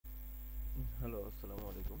আসসালামু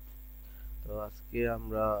আলাইকুম। তো আজকে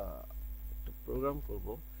আমরা একটা প্রোগ্রাম করব,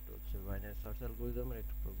 সেটা হচ্ছে বাইনারি সার্চ অ্যালগরিদমের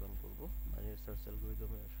একটা প্রোগ্রাম করব। বাইনারি সার্চ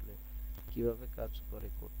অ্যালগরিদমে আসলে কিভাবে কাজ করে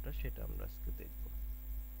কোডটা সেটা আমরা আজকে দেখব।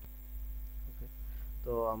 ওকে,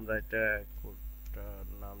 তো আমরা এটা কোডটার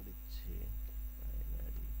নাম দিচ্ছি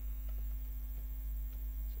বাইনারি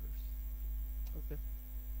সার্চ। ওকে,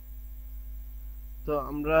 তো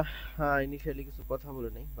আমরা ইনিশিয়ালি কিছু কথা বলে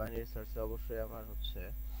নিই। বাইনারি সার্চে অবশ্যই আমার হচ্ছে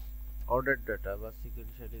অর্ডার ডাটা বা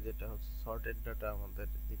সিকোয়েন্সিয়ালি যেটা হচ্ছে সর্টেড ডাটা আমাদের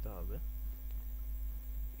দিতে হবে।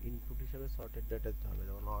 ইনপুট হিসেবে সর্টেড ডাটা দিতে হবে,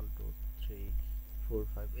 যেমন 1 2 3 4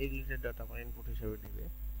 5 এই রিলেটেড ডাটা আমার ইনপুট হিসেবে নেবে।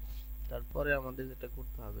 তারপরে আমাদের যেটা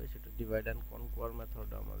করতে হবে সেটা ডিভাইড অ্যান্ড কনকোয়ার মেথড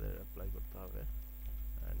আমাদের অ্যাপ্লাই করতে হবে।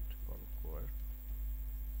 অ্যান্ড কনকোয়ার,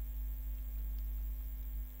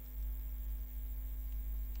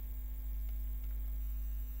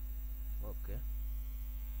 ওকে,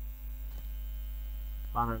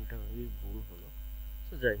 বানানটা মেবি ভুল হলো,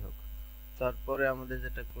 তো যাই হোক। তারপরে আমাদের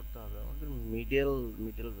যেটা করতে হবে, আমাদের মিডল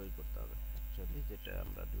বের করতে হবে অ্যাকচুয়ালি, যেটা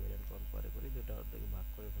আমরা ডিভাইড অ্যান্ড কনকোয়ারে করি, যেটা অর্ধেকে ভাগ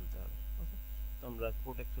করে ফেলতে হবে। ওকে, তো আমরা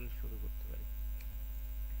কোড অ্যাকচুয়ালি শুরু করতে পারি।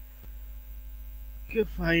 Okay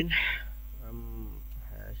fine,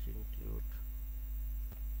 hash include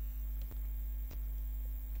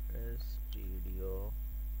stdio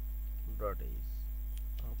dot is,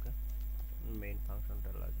 okay, main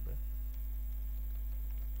ফাংশনটা লাগবে।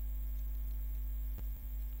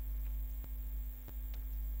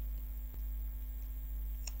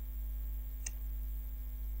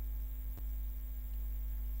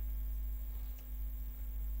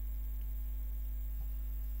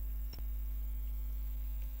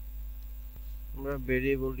 আমরা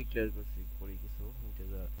ভেরিয়েবল ডিক্লেয়ার করি কিছু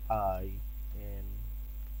ইন্টিজার I n,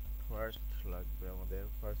 ফার্স্ট লাগবে, আমাদের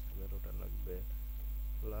ফার্স্ট ভ্যালুটা লাগবে,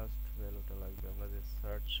 লাস্ট ভ্যালুটা লাগবে, আমরা যে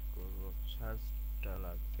সার্চ করব সার্চটা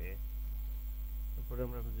লাগবে, তারপরে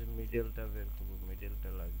আমরা যে মিডলটা বের করব মিডলটা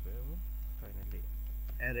লাগবে, এবং ফাইনালি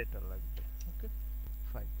অ্যারেটা লাগবে। ওকে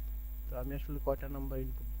ফাইন, তো আমি আসলে কয়টা নাম্বার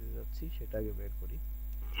ইনপুট দিতে যাচ্ছি সেটা আগে বের করি,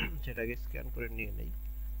 সেটাকে স্ক্যান করে নিয়ে নেই।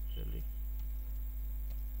 Actually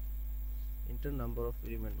inter number of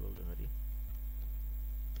element বলতে পারি,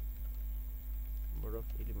 নাম্বার অফ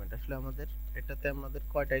এলিমেন্ট আসলে আমাদের এটাতে আমাদের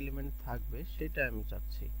কয়টা এলিমেন্ট থাকবে সেটা আমি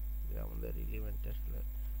চাচ্ছি, যে আমাদের এলিমেন্ট আসলে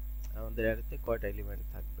আমাদের অ্যারেতে কয়টা এলিমেন্ট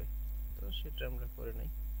থাকবে। তো সেটা আমরা করে নেই,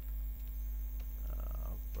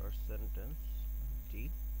 পার্সেন্টেজ ডি,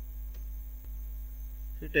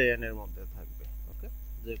 সেটা এন এর মধ্যে থাকবে। ওকে,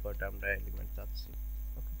 যে কয়টা আমরা এলিমেন্ট চাচ্ছি।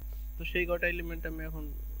 ওকে, তো সেই কয়টা এলিমেন্ট আমি এখন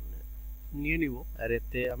নিয়ে নিব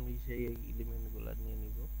অ্যারেতে, আমি সেই এলিমেন্টগুলো নিয়ে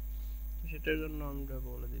নিব। তো সেটার জন্য আমরা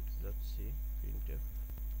বলে দিতে যাচ্ছি প্রিন্টএফ,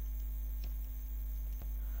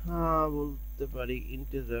 বলতে পারি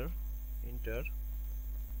integer inter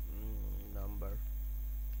number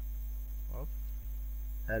of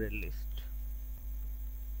array list,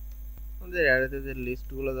 আমাদের অ্যারেতে যে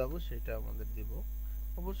লিস্টগুলো যাব সেটা আমাদের দিব।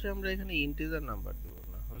 অবশ্যই আমরা এখানে ইন্টিজার নাম্বার দিব,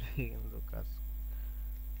 না হলে কিন্তু কাজ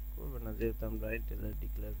করবে না, যেহেতু আমরা ইন্টিজার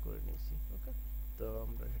ডিক্লেয়ার করে নিয়েছি। ওকে, তো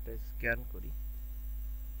আমরা সেটা স্ক্যান করি,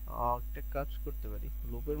 একটা কাজ করতে পারি,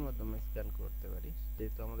 লুপের মাধ্যমে স্ক্যান করতে পারি,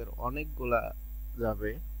 যেহেতু আমাদের অনেকগুলা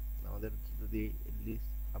যাবে। আমাদের যদি লিস্ট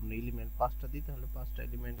আমরা এলিমেন্ট 5টা দিই, তাহলে 5টা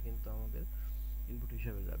এলিমেন্ট কিন্তু আমাদের ইনপুট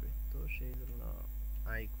হিসেবে যাবে। তো সেই জন্য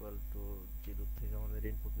i ইকুয়াল টু 0 থেকে আমাদের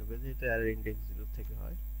ইনপুট নেবে, যেহেতু অ্যারে ইন্ডেক্স 0 থেকে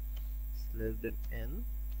হয়, less than n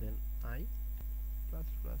then i plus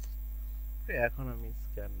plus. এখন আমি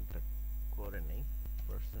স্ক্যানটা করে নেই,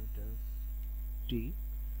 পার্সেন্টেজ টি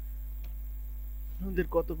আমাদের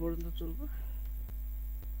কত পর্যন্ত চলবে,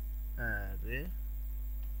 অ্যারে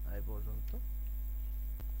i পর্যন্ত।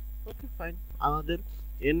 ওকে ফাইন, আমাদের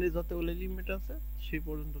n এ যতগুলো এলিমেন্ট আছে সেই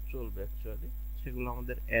পর্যন্ত চলবে অ্যাকচুয়ালি, সেগুলো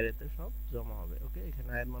আমাদের অ্যারেতে সব জমা হবে। ওকে, এখানে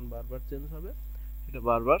i এর মান বারবার চেঞ্জ হবে, সেটা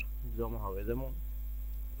বারবার জমা হবে। যেমন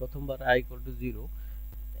প্রথমবার i equal to 0,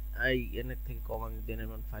 i n এর থেকে কম, আমি যদি n এর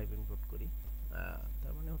মান 5 ইনপুট করি,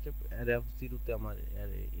 তার মানে হচ্ছে অ্যারে অফ 0 তে আমার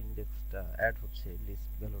অ্যারে ইনডেক্সটা অ্যাড হচ্ছে, লিস্ট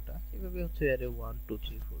ভ্যালুটা এইভাবে হচ্ছে অ্যারে 1 2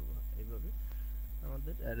 3 4 এইভাবে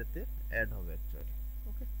আমাদের অ্যারেতে অ্যাড হবে অ্যাকচুয়ালি।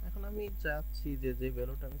 ওকে, এখন আমি চাচ্ছি যে যে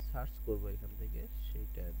ভ্যালুটা আমি সার্চ করব এখান থেকে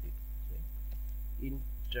সেইটা দিতে,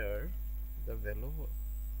 enter the value,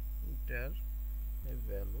 inter a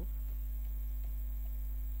value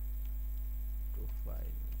to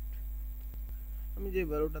find, আমি যে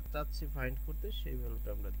ভ্যালুটা চাচ্ছি ফাইন্ড করতে সেই ভ্যালুটা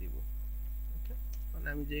আমরা দিব। ওকে, মানে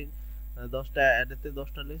আমি যে 10টা অ্যাডেতে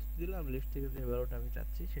 10টা লিস্ট দিলাম, লিস্ট থেকে যে ভ্যালুটা আমি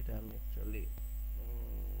চাচ্ছি সেটা আমি অ্যাকচুয়ালি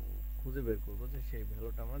খুঁজে বের করব যে সেই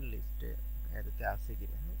ভ্যালুটা আমার লিস্টে অ্যারেতে আছে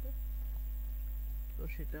কিনা। ওকে, তো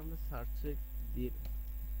সেটা আমরা সার্চে দিয়ে,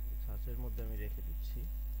 সার্চের মধ্যে আমি রেখে দিচ্ছি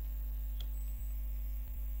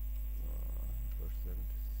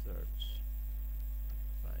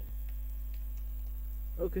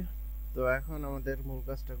ওকে, তো এখন আমাদের মূল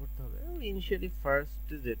কাজটা করতে হবে। ইনিশিয়ালি ফার্স্ট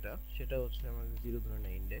যেটা সেটা হচ্ছে আমাদের 0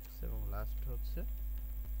 ধরনের ইন্ডেক্স এবং লাস্ট হচ্ছে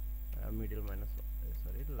মিডল মাইনাস,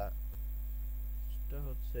 সরি, লাস্টটা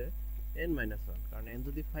হচ্ছে n-1, কারণ n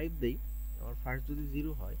যদি 5 দেই, আমার ফার্স্ট যদি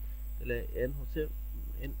 0 হয়, তাহলে n হচ্ছে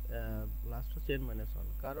n, লাস্ট হচ্ছে n-1,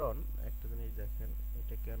 কারণ একটা জিনিস দেখেন,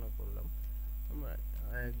 এটা কেন করলাম আমরা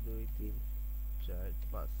 1 2 3 4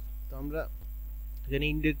 5, তো আমরা এখানে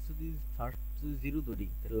ইন্ডেক্স যদি ফার্স্ট যদি 0 ধরি,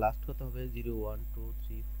 তাহলে লাস্ট কত হবে? 0 1 2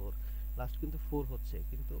 3 4, লাস্ট কিন্তু 4 হচ্ছে,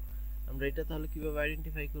 কিন্তু আমরা এটা তাহলে কিভাবে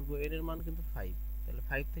আইডেন্টিফাই করব? n এর মান কিন্তু 5, তাহলে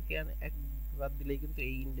 5 থেকে এক বাদ দিলেই কিন্তু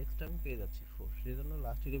এই ইন্ডেক্সটা আমি পেয়ে যাচ্ছি 4, সেজন্য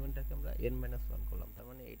লাস্ট এলিমেন্টটাকে আমরা n-1 করলাম। তার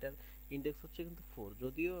মানে এটার ইন্ডেক্স হচ্ছে কিন্তু 4,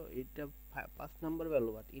 যদিও এটা 5 নাম্বার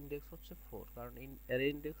ভ্যালু, বাট ইন্ডেক্স হচ্ছে 4, কারণ এর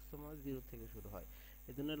ইন্ডেক্স তোমার 0 থেকে শুরু হয়।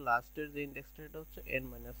 এজন্য লাস্টের যে ইন্ডেক্সটা এটা হচ্ছে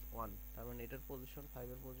n-1, তার মানে এটার পজিশন 5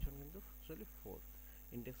 এর পজিশন কিন্তু অ্যাকচুয়ালি 4,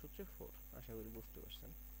 ইন্ডেক্স হচ্ছে 4। আশা করি বুঝতে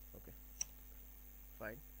পারছেন। ওকে,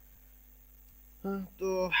 ফাইন। তো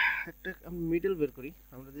একটা মিডল বের করি,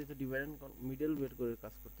 আমরা যেহেতু ডিভাইড এন্ড মিডল বের করে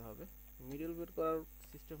কাজ করতে হবে। মিডল বের করার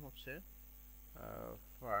সিস্টেম হচ্ছে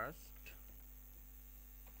ফার্স্ট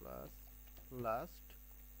প্লাস লাস্ট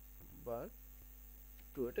বাই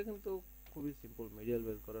 2, এটা কিন্তু খুবই সিম্পল মিডল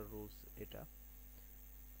বের করার রুলস এটা,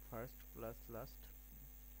 ফার্স্ট প্লাস লাস্ট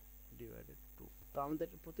ডিভাইডেড 2। তো আমাদের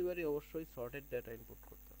প্রতিবারই অবশ্যই সর্টেড ডেটা ইনপুট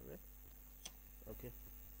করতে হবে। ওকে,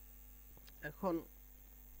 এখন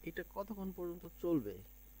এটা কতক্ষণ পর্যন্ত চলবে?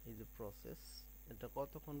 এই যে প্রসেস, এটা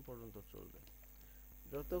কতক্ষণ পর্যন্ত চলবে?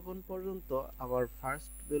 যতক্ষণ পর্যন্ত আমার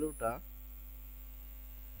ফার্স্ট ভ্যালুটা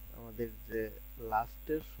আমাদের যে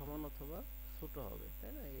লাস্টের সমান অথবা ছোট হবে,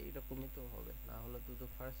 তাই না? এইরকমই তো হবে, না হলে তো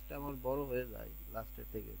ফার্স্টটা আমার বড় হয়ে যায় লাস্টের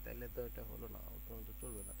থেকে, তাইলে তো এটা হলো না, তখন তো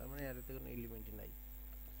চলবে না, তার মানে এর কোনো এলিমেন্টই নাই।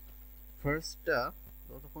 ফার্স্টটা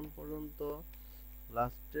যতক্ষণ পর্যন্ত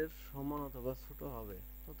লাস্টের সমান অথবা ছোট হবে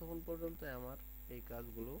ততক্ষণ পর্যন্ত আমার এই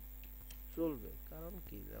কাজগুলো চলবে। কারণ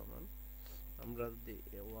কি, যেমন আমরা যদি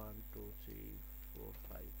 1 2 3 4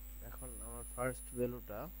 5, এখন আমার ফার্স্ট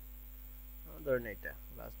ভ্যালুটা ধরেন এটা,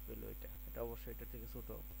 লাস্ট ভ্যালু এটা, এটা অবশ্যই এটা থেকে ছোট।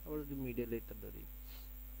 আবার যদি মিডল এটা ধরি,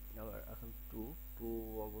 আবার এখন 2 2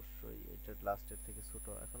 অবশ্যই এটা লাস্টের থেকে ছোট।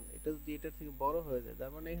 এখন এটা যদি এটার থেকে বড় হয়ে যায়,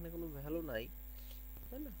 তার মানে এখানে কোনো ভ্যালু নাই,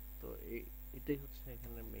 তাই না? তো এটাই হচ্ছে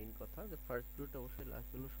এখানে মেইন কথা, যে ফার্স্ট ভ্যালুটা অবশ্যই লাস্ট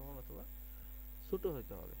ভ্যালুর সমান অথবা ছোট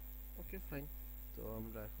হতে হবে। ওকে, ফাইন। তো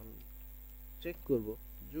আমরা এখন চেক করব,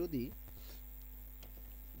 যদি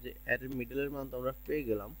যে এর মিডলের মান তো আমরা পেয়ে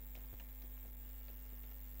গেলাম,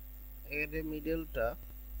 এর মিডলটা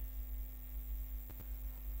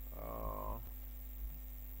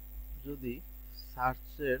যদি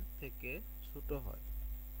সার্চের থেকে ছোট হয়।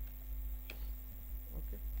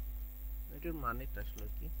 ওকে, এটার মানেটা আসলে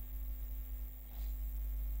কি?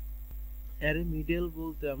 অ্যারে মিডল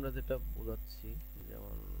বলতে আমরা যেটা বোঝাচ্ছি,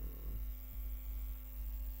 যেমন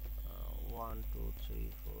 1 2 3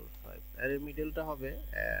 4 5, অ্যারে মিডলটা হবে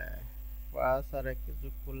 5 আর 1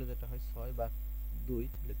 যোগ করলে যেটা হয় 6 বা 2,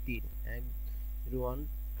 তাহলে 3, 1 0 1,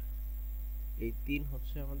 এই 3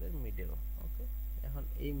 হচ্ছে আমাদের মিডল। ওকে, এখন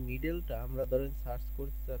এই মিডলটা আমরা ধরেন সার্চ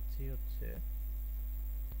করতে চাচ্ছি হচ্ছে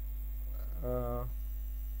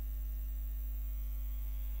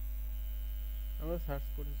আমরা সার্চ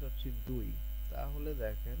করতে চাচ্ছি 2, তাহলে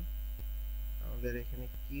দেখেন আমাদের এখানে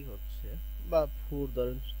কি হচ্ছে, বা 4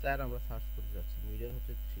 ধরেন 4 আমরা সার্চ করতে যাচ্ছি, মিডল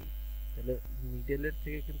হচ্ছে 3, তাহলে মিডলের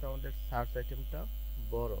থেকে কিন্তু আমাদের সার্চ আইটেমটা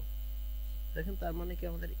বড়। দেখেন, তার মানে কি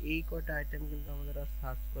আমাদের এই কয়টা আইটেম কিন্তু আমাদের আর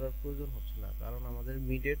সার্চ করার প্রয়োজন হচ্ছে না, কারণ আমাদের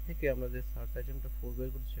মিডের থেকে আমরা যে সার্চ আইটেমটা 4 বের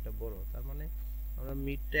করছি সেটা বড়। তার মানে আমরা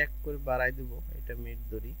মিডটা এক করে বাড়াই দেব, এটা মিড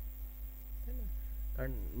ধরি, তাই না?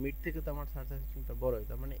 কারণ মিড থেকে তো আমার সার্চ আইটেমটা বড়ই,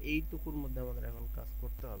 তার মানে এইটুকুর মধ্যে আমাদের এখন কাজ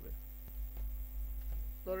করতে হবে।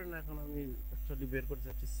 ধরেন এখন আমি অ্যাকচুয়ালি বের করতে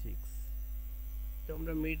চাচ্ছি 6, তো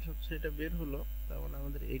আমরা মিড হচ্ছে এটা বের হলো, তার মানে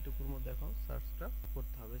আমাদের এইটুকুর মধ্যে এখন সার্চটা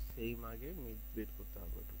করতে হবে, সেই আগে মিড বের করতে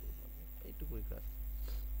হবে ওইটুকুর মধ্যে, এইটুকুই কাজ।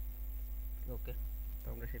 ওকে, তো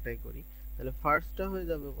আমরা সেটাই করি। তাহলে ফার্স্টটা হয়ে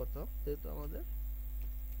যাবে কত, যেহেতু আমাদের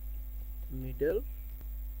মিডল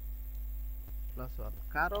প্লাস 1,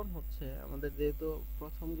 কারণ হচ্ছে আমাদের যেহেতু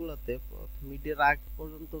প্রথমগুলোতে মিডের আগ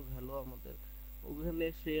পর্যন্ত ভ্যালু আমাদের ওখানে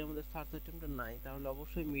সেই আমাদের সার্চ আইটেমটা নাই, তাহলে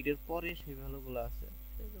অবশ্যই মিডের পরে সেই ভ্যালুগুলো আছে,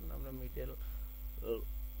 সেই জন্য আমরা মিডল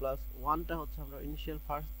প্লাস 1টা হচ্ছে আমরা ইনিশিয়াল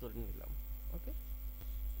ফার্স্ট ধরে নিলাম। ওকে,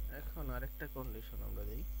 এখন আরেকটা কন্ডিশন আমরা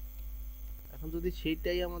দেই, এখন যদি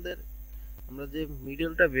সেইটাই আমাদের, আমরা যে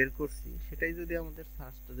মিডলটা বের করছি সেটাই যদি আমাদের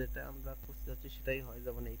সার্চটা যেটা আমরা করতে যাচ্ছি সেটাই হয়,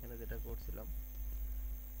 যেমন এইখানে যেটা করছিলাম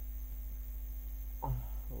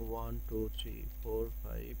 1 2 3 4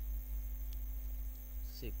 5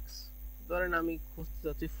 6, ধরেন আমি খুঁজতে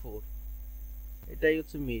যাচ্ছি 4, এটাই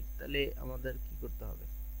হচ্ছে মিড, তাহলে আমাদের কি করতে হবে?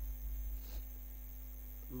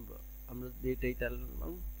 আমরা যেটাই তার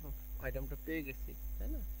আইটেমটা পেয়ে গেছি, তাই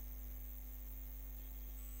না?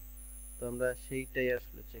 তো আমরা সেইটাই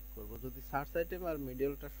আসলে চেক করব যদি সার্চ আইটেম আর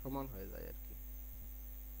মিডলটা সমান হয়ে যায় আর কি।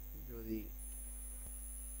 যদি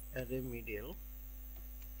অ্যারে মিডল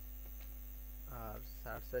আর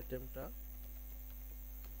সার্চ আইটেমটা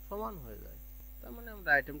সমান হয়ে যায়, তার মানে আমরা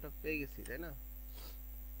আইটেমটা পেয়ে গেছি, তাই না?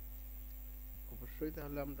 অবশ্যই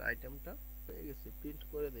তাহলে আমরা আইটেমটা পেয়ে গেছি। প্রিন্ট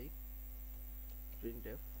করে দেই,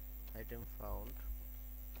 printf item found,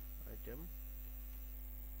 item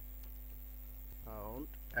found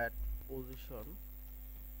at position,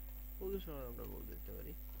 position আমরা বলতে দিতে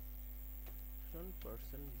পারি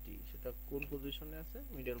 %d, সেটা কোন পজিশনে আছে?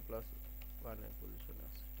 মিডল প্লাস 1 এর পজিশনে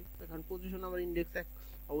আছে। ঠিক আছে, এখন পজিশন আমার ইনডেক্স 1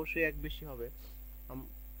 অবশ্যই 1 বেশি হবে,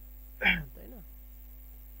 তাই না?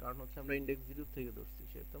 কারণ হচ্ছে আমরা ইনডেক্স 0 থেকে ধরছি,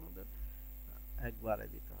 সেটা আমাদের 1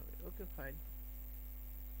 বাড়ায় দিতে হবে। ওকে ফাইন,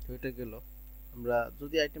 তো এটা গেল। আমরা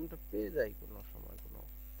যদি আইটেমটা পেয়ে যাই কোনো সময়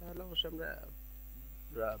তাহলে অবশ্যই আমরা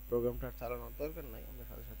প্রোগ্রামটা চালানোর দরকার নাই, আমরা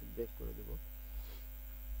সাথে সাথে ব্রেক করে দেব।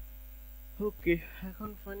 ওকে,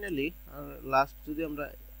 এখন ফাইনালি আর লাস্ট যদি আমরা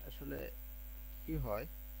আসলে কি হয়,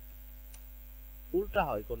 উল্টা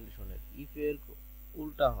হয় কন্ডিশনের, ইফ এর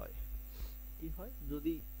উল্টা হয়, কি হয়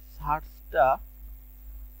যদি সার্চটা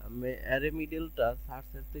অ্যারে মিডলটা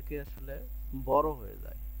সার্চের থেকে আসলে বড় হয়ে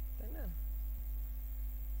যায়, তাই না?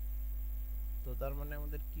 তো তার মানে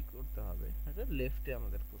আমাদের কি করতে হবে, এটা লেফটে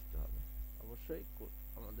আমাদের খুঁজতে হবে অবশ্যই।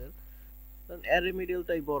 আমাদের কারণ অ্যারে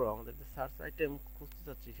মিডলটাই বড়, আমাদের যে সার্চ আইটেম খুঁজতে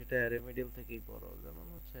চাচ্ছি সেটা অ্যারে মিডল থেকেই বড়। যেমন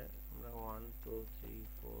হচ্ছে আমরা 1 2 3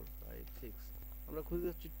 4 5 6 আমরা খুঁজে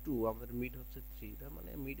যাচ্ছি 2, আমাদের মিড হচ্ছে 3, তার মানে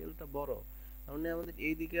মিডলটা বড়। তার মানে আমাদের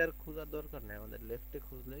এই দিকে আর খোঁজার দরকার নেই, আমাদের লেফটে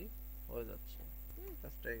খুঁজলেই হয়ে যাচ্ছে। এই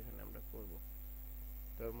কাজটা এখানে আমরা করব।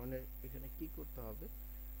 তার মানে এখানে কি করতে হবে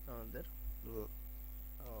আমাদের,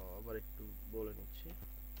 আবার একটু বলে নিচ্ছি,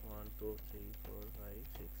 1 2 3 4 5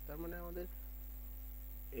 6, তার মানে আমাদের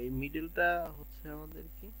এই মিডলটা হচ্ছে আমাদের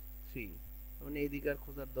কি 3, মানে এইদিকে আর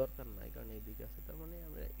খোঁজার দরকার নাই কারণ এইদিকে আছে। তার মানে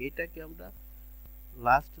আমরা এটাকে আমরা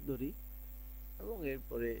লাস্ট ধরি এবং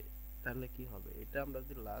এরপরে তাহলে কি হবে, এটা আমরা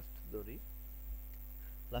যদি লাস্ট ধরি,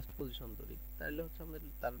 লাস্ট পজিশন ধরি, তাহলে হচ্ছে আমাদের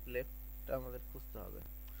তার লেফটটা আমাদের খুঁজতে হবে,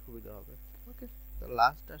 সুবিধা হবে। ওকে, তো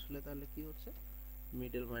লাস্ট আসলে তাহলে কি হচ্ছে,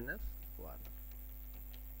 middle minus 1,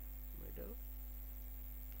 middle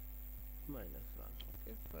minus 1।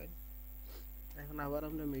 Okay fine, এখন আবার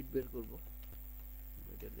আমরা মিড বের করব।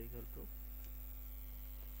 Middle equal to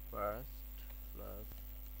first plus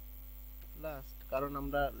last, কারণ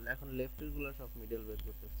আমরা এখন লেফটের গুলো সব মিডল বের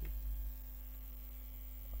করতেছি।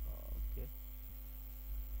 ওকে,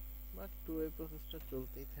 বাট টু এই প্রসেসটা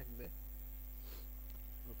চলতেই থাকবে।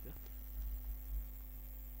 ওকে,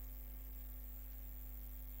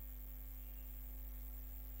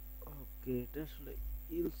 ওকে, এটা আসলে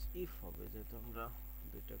ইলস ইফ হবে যেহেতু আমরা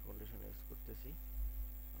দুইটা কন্ডিশন ইউজ করতেছি।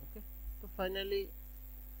 ওকে, তো ফাইনালি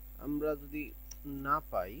আমরা যদি না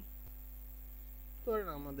পাই, ধরেন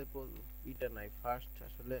আমাদের এটা নাই, ফার্স্ট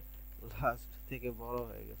আসলে লাস্ট থেকে বড়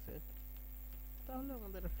হয়ে গেছে, তাহলে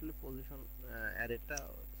আমাদের আসলে পজিশন অ্যারেটা,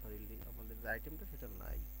 সরি আমাদের যে আইটেমটা সেটা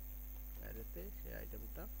নাই, অ্যারেতে সেই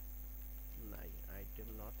আইটেমটা নাই, item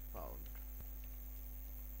not found,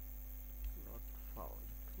 not found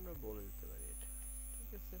আমরা বলে দিতে পারি এটা।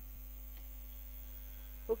 ঠিক আছে,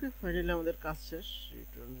 ওকে ফাইনালি আমাদের কাজ শেষ,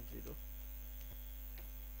 রিটার্ন 0।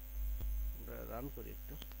 আমরা রান করি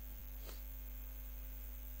একটু,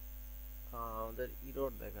 আমাদের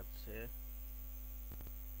ইরর দেখাচ্ছে,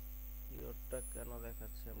 ইররটা কেন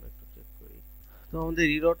দেখাচ্ছে আমরা একটু চেক করি। তো আমাদের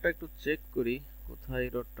ইররটা একটু চেক করি, কোথায়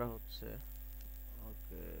ইররটা হচ্ছে।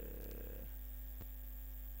 ওকে,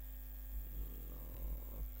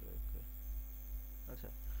 ওকে ওকে, আচ্ছা,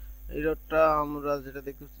 ইররটা আমরা যেটা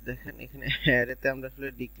দেখতেছি, দেখেন এখানে অ্যারেতে আমরা আসলে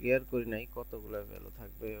ডিক্লেয়ার করি নাই কতগুলো ভ্যালু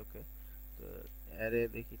থাকবে। ওকে, তো অ্যারে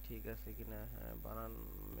দেখি ঠিক আছে কিনা, হ্যাঁ বানান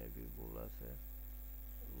মেবি ভুল আছে,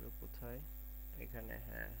 আমরা কোথায়, এখানে,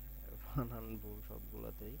 হ্যাঁ বানান ভুল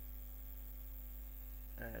সবগুলোতেই।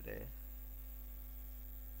 অ্যারে,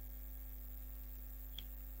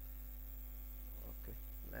 ওকে,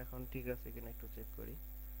 এখন ঠিক আছে কিনা একটু চেক করি।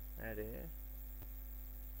 অ্যারে,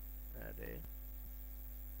 অ্যারে,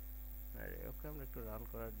 অ্যারে, ওকে আমরা একটু রান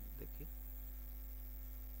করার দেখি।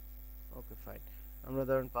 ওকে ফাইন, আমরা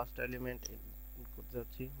ধরেন 5টা এলিমেন্ট করতে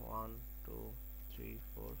যাচ্ছি, 1 2 3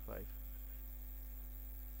 4 5।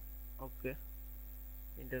 ওকে,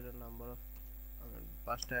 ইন্টিজার নাম্বার অফ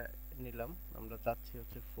 5টা নিলাম, আমরা চাচ্ছি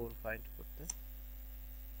হচ্ছে 4 ফাইন্ড করতে।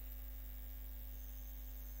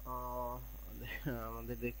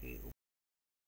 আমাদের দেখি